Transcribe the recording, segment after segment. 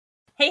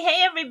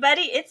Hey,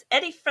 everybody, it's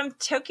Eddie from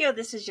Tokyo.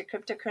 This is your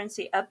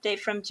cryptocurrency update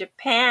from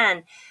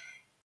Japan.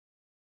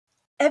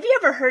 Have you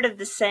ever heard of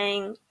the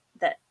saying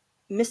that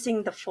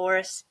missing the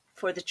forest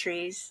for the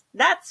trees?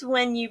 That's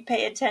when you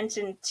pay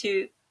attention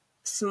to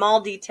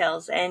small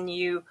details and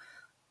you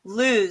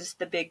lose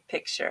the big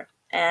picture.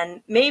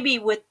 And maybe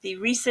with the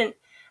recent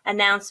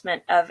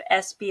announcement of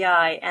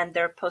SBI and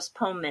their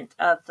postponement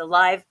of the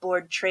live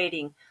board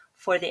trading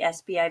for the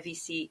SBI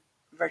VC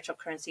virtual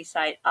currency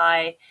site,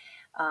 I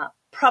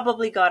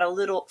probably got a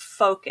little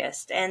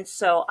focused. And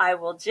so I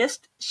will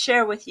just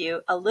share with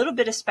you a little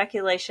bit of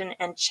speculation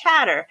and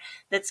chatter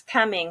that's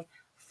coming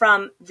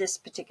from this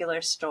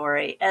particular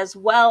story, as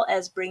well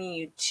as bringing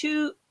you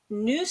two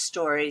news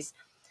stories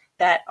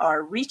that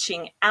are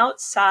reaching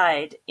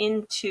outside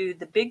into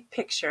the big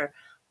picture,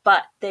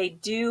 but they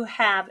do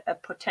have a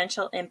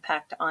potential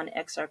impact on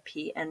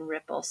XRP and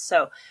Ripple.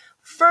 So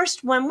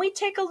first, when we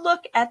take a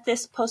look at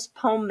this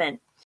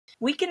postponement,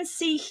 we can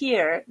see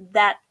here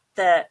that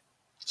the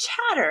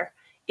chatter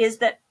is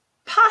that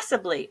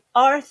possibly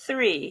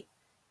R3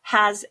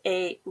 has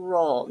a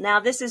role. Now,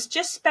 this is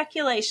just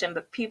speculation,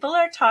 but people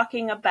are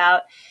talking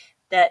about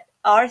that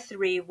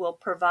R3 will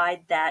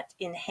provide that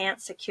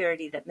enhanced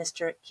security that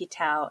Mr.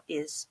 Kitao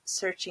is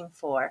searching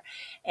for.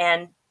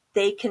 And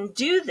they can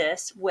do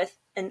this with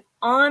an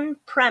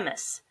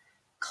on-premise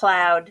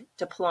cloud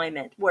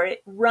deployment where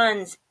it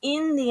runs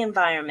in the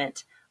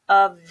environment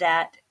of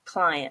that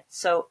client.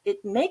 So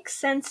it makes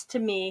sense to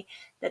me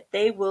that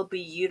they will be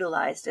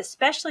utilized,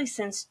 especially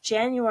since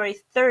January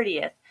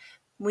 30th.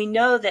 We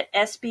know that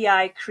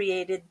SBI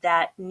created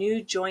that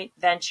new joint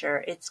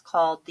venture. It's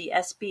called the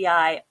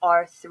SBI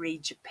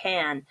R3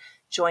 Japan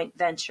joint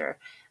venture.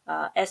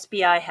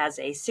 SBI has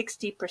a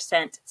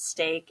 60%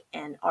 stake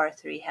and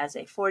R3 has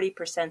a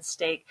 40%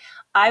 stake.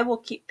 I will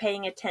keep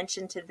paying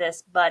attention to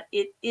this, but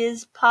it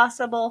is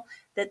possible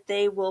that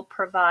they will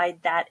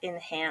provide that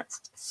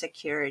enhanced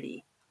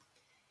security.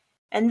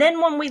 And then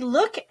when we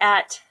look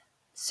at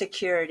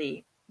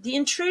security, the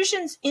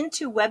intrusions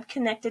into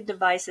web-connected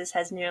devices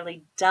has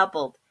nearly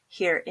doubled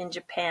here in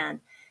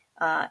Japan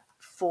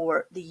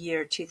for the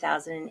year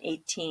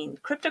 2018.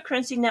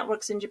 Cryptocurrency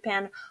networks in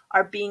Japan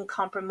are being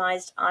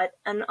compromised at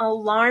an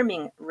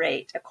alarming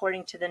rate,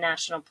 according to the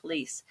National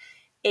Police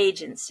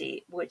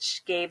Agency,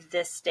 which gave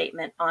this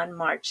statement on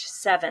March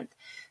 7th.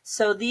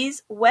 So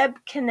these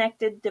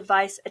web-connected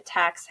device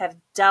attacks have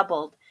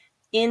doubled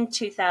in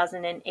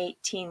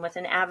 2018 with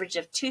an average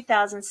of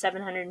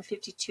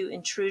 2,752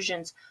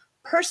 intrusions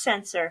per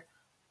sensor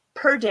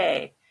per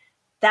day.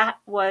 That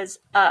was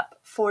up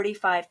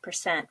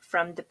 45%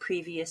 from the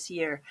previous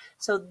year.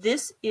 So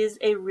this is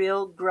a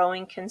real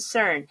growing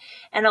concern.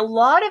 And a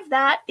lot of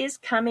that is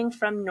coming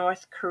from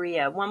North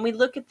Korea. When we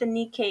look at the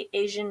Nikkei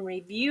Asian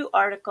Review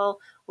article,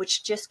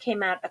 which just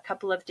came out a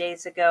couple of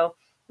days ago,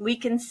 we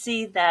can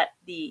see that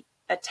the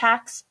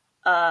attacks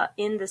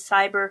in the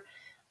cyber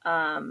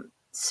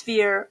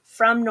sphere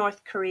from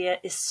North Korea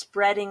is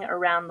spreading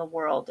around the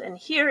world. And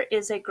here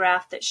is a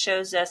graph that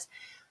shows us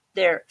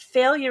their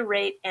failure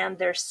rate and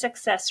their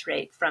success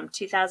rate from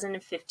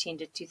 2015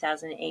 to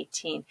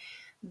 2018.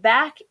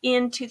 Back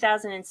in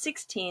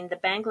 2016, the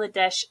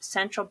Bangladesh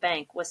Central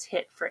Bank was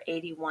hit for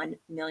 $81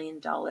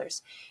 million.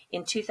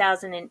 In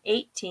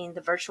 2018,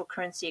 the virtual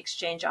currency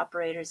exchange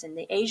operators in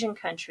the Asian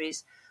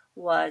countries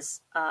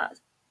was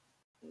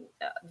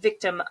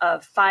victim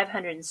of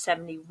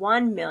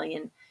 $571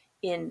 million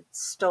in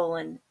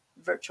stolen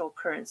virtual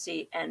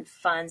currency and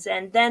funds.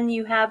 And then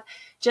you have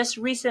just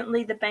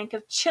recently the Bank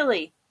of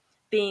Chile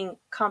being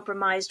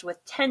compromised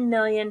with 10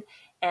 million,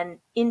 and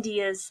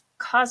India's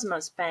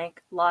Cosmos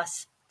Bank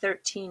lost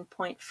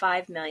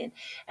 13.5 million.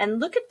 And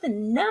look at the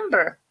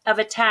number of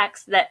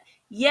attacks that,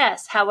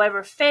 yes,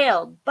 however,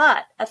 failed,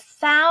 but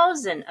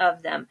 1,000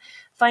 of them.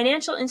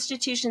 Financial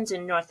institutions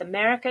in North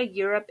America,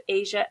 Europe,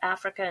 Asia,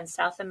 Africa, and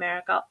South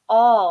America,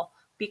 all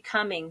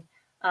becoming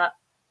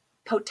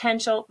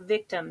potential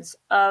victims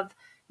of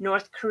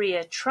North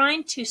Korea,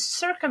 trying to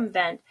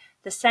circumvent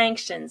the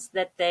sanctions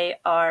that they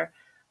are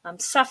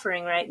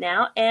suffering right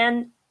now.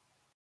 And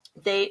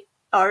they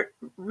are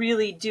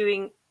really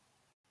doing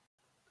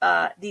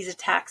these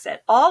attacks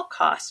at all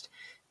cost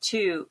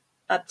to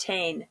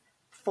obtain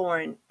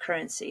foreign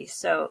currency.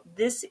 So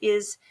this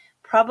is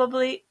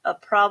probably a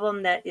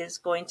problem that is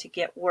going to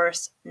get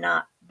worse,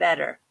 not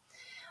better.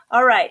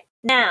 All right,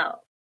 now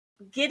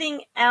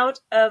getting out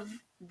of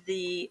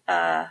the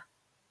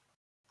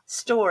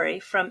story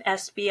from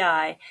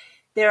SBI,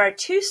 there are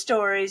two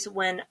stories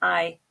when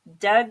I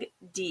dug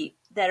deep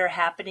that are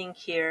happening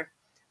here,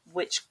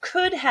 which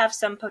could have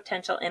some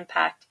potential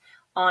impact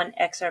on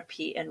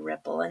XRP and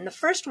Ripple. And the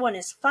first one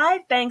is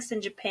 5 banks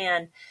in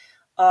Japan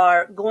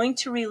are going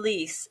to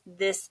release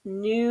this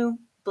new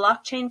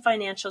blockchain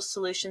financial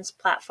solutions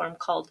platform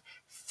called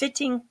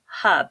Fitting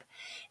Hub.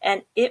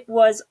 And it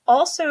was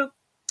also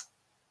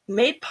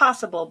made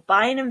possible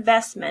by an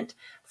investment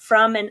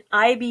from an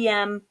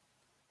IBM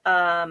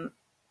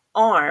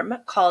arm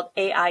called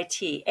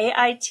AIT.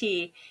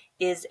 AIT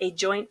is a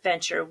joint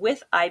venture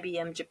with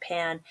IBM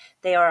Japan.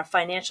 They are a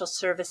financial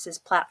services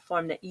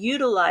platform that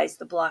utilize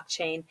the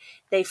blockchain.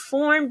 They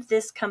formed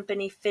this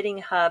company, Fitting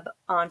Hub,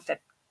 on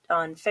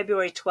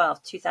February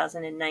 12,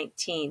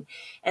 2019,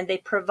 and they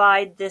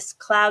provide this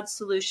cloud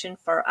solution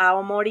for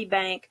Aomori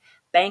Bank,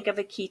 Bank of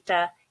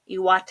Akita,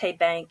 Iwate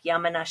Bank,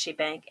 Yamanashi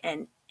Bank,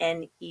 and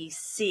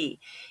NEC.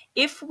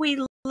 If we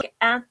look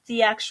at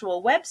the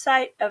actual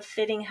website of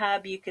Fitting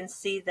Hub, you can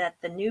see that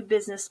the new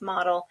business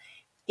model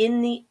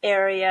in the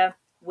area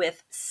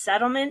with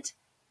settlement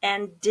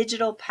and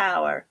digital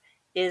power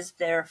is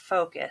their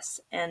focus.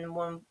 And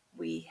when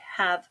we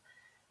have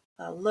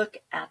a look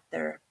at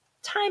their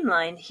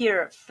timeline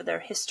here for their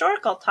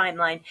historical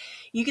timeline,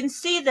 you can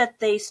see that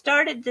they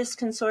started this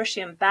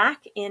consortium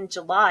back in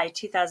July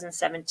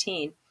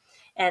 2017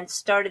 and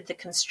started the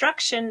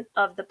construction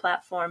of the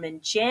platform in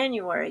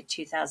January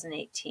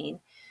 2018.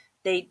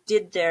 They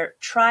did their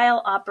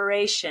trial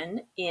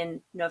operation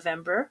in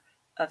November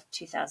of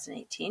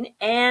 2018,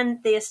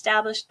 and they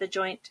established the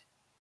joint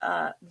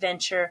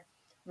venture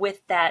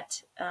with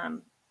that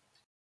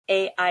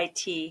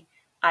AIT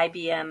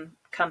IBM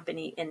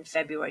company in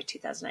February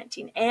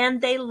 2019,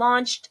 and they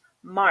launched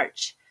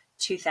March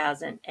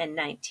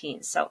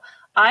 2019. So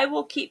I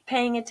will keep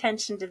paying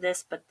attention to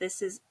this, but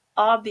this is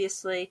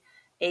obviously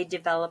a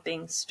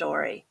developing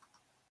story.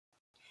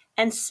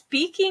 And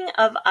speaking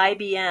of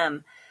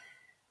IBM,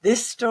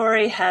 this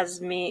story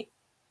has me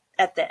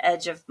at the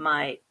edge of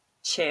my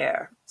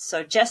chair.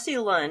 So Jesse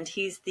Lund,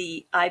 he's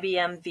the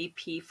IBM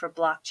VP for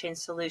Blockchain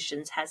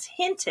Solutions, has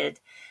hinted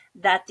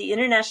that the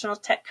international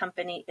tech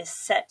company is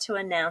set to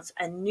announce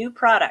a new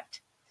product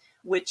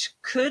which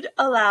could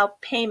allow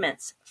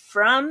payments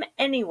from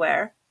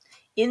anywhere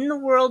in the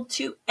world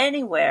to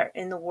anywhere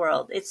in the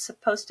world. It's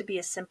supposed to be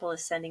as simple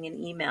as sending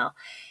an email.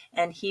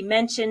 And he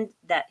mentioned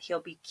that he'll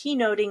be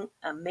keynoting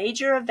a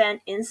major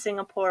event in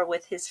Singapore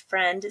with his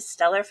friend,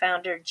 Stellar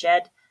founder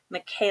Jed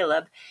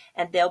McCaleb,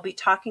 and they'll be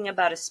talking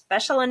about a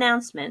special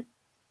announcement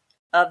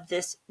of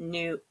this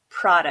new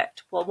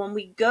product. Well, when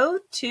we go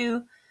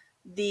to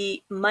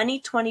the Money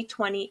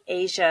 2020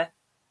 Asia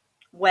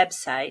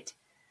website,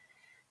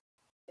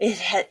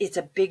 it's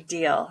a big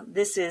deal.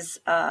 This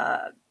is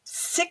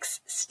 6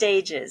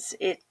 stages.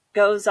 It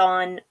goes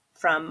on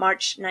from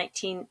March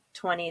 19th,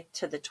 20th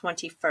to the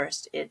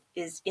 21st. It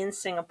is in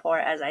Singapore,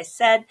 as I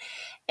said,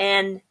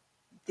 and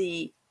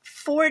the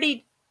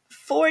 40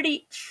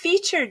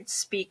 featured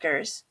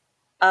speakers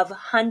of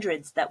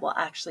hundreds that will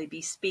actually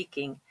be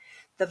speaking.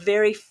 The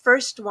very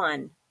first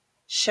one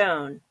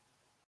shown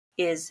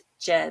is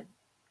Jed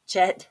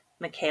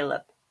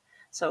McCaleb.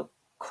 So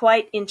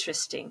quite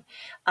interesting.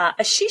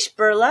 Ashish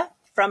Birla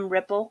from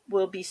Ripple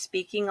will be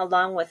speaking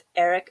along with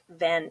Eric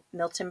Van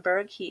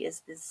Miltenberg. He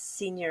is the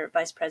Senior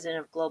Vice President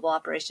of Global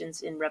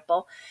Operations in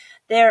Ripple.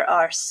 There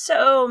are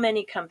so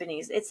many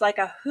companies. It's like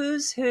a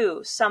who's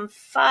who, some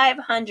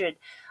 500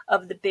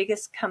 of the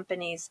biggest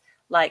companies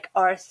like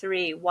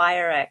R3,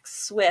 WireX,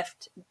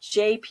 Swift,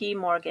 JP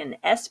Morgan,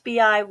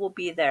 SBI will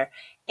be there,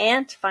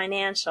 Ant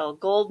Financial,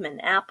 Goldman,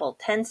 Apple,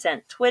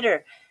 Tencent,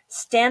 Twitter,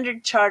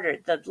 Standard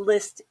Chartered. The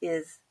list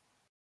is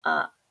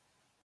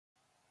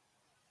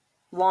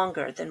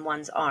longer than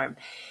one's arm.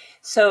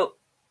 So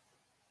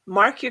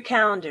mark your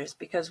calendars,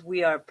 because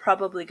we are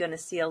probably going to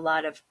see a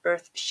lot of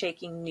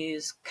earth-shaking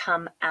news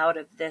come out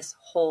of this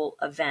whole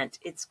event.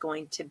 It's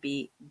going to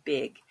be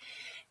big.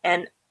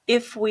 And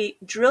if we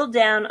drill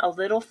down a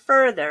little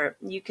further,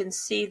 you can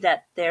see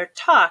that their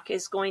talk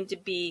is going to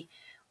be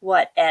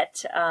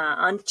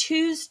on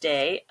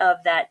Tuesday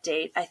of that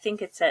date. I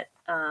think it's at,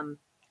 wow,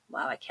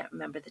 I can't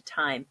remember the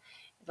time,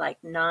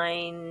 like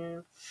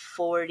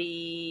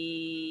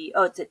 9:40.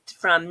 Oh, it's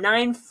from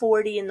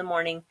 9:40 in the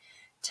morning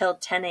till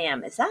 10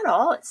 a.m. Is that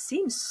all? It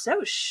seems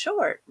so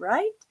short,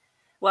 right?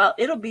 Well,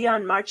 it'll be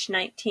on March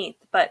 19th,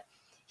 but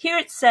here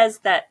it says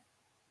that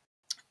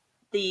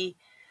the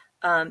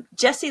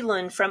Jesse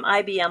Lund from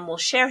IBM will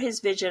share his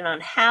vision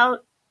on how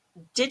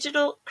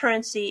digital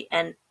currency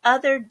and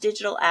other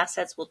digital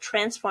assets will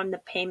transform the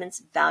payments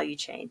value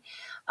chain.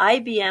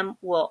 IBM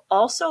will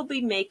also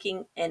be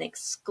making an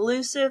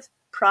exclusive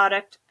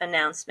product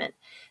announcement.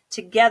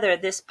 Together,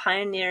 this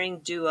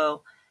pioneering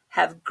duo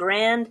have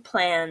grand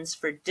plans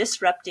for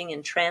disrupting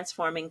and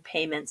transforming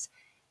payments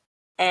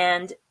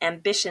and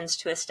ambitions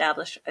to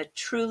establish a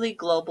truly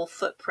global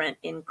footprint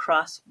in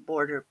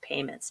cross-border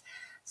payments.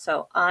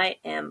 So I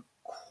am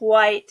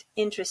quite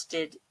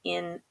interested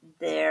in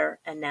their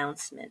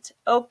announcement.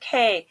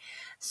 Okay,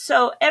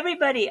 so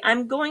everybody,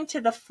 I'm going to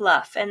the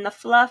fluff, and the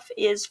fluff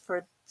is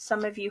for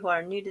some of you who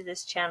are new to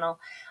this channel.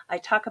 I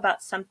talk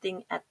about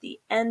something at the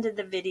end of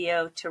the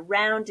video to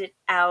round it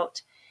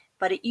out,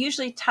 but it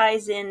usually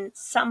ties in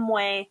some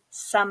way,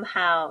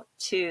 somehow,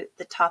 to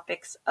the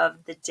topics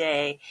of the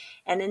day.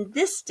 And in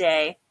this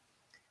day,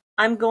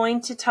 I'm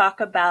going to talk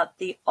about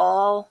the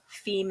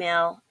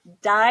all-female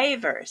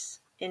divers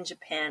in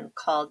Japan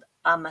called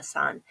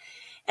Amasan.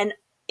 And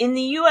in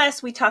the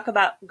US, we talk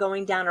about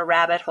going down a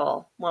rabbit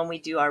hole when we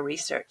do our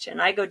research.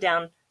 And I go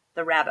down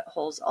the rabbit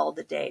holes all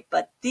the day.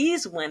 But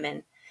these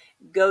women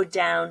go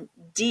down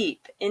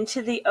deep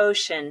into the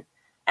ocean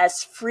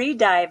as free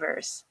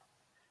divers,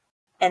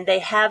 and they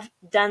have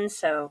done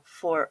so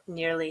for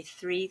nearly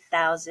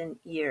 3,000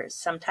 years.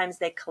 Sometimes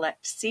they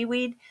collect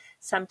seaweed,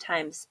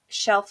 sometimes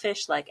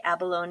shellfish like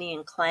abalone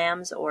and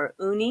clams or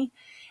uni,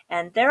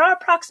 and there are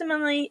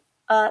approximately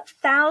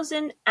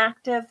 1,000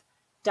 active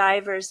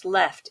divers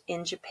left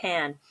in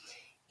Japan.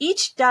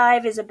 Each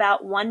dive is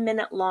about 1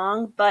 minute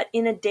long, but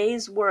in a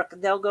day's work,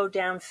 they'll go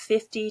down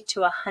 50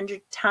 to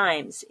 100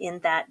 times in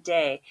that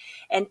day.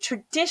 And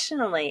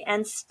traditionally,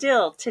 and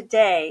still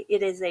today,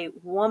 it is a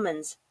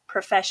woman's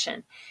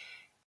profession.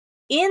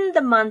 In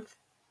the month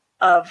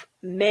of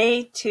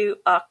May to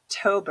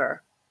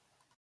October,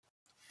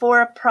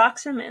 for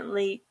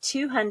approximately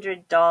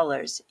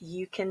 $200,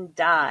 you can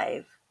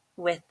dive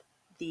with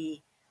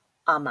the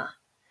ama.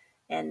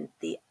 And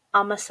the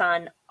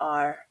ama-san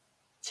are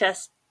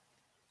just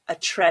a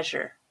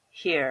treasure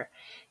here.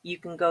 You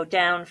can go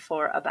down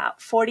for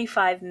about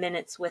 45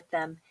 minutes with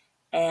them,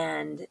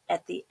 and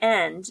at the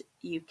end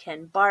you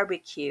can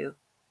barbecue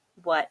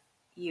what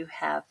you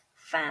have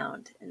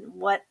found. And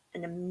what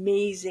an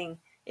amazing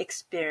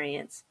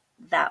experience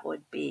that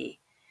would be.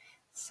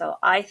 So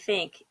I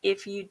think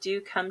if you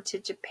do come to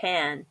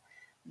Japan,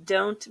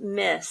 don't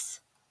miss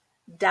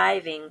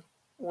diving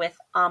with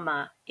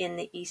ama in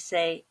the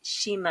Ise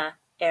Shima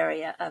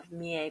area of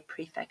Mie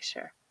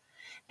Prefecture.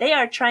 They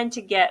are trying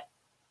to get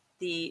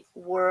the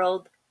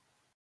World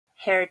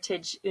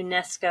Heritage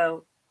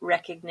UNESCO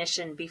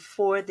recognition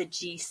before the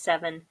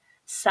G7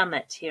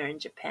 summit here in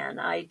Japan.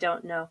 I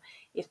don't know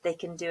if they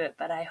can do it,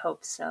 but I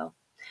hope so.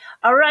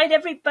 All right,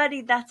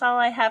 everybody, that's all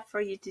I have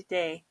for you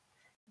today.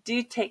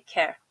 Do take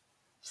care.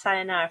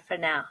 Sayonara for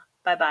now.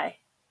 Bye-bye.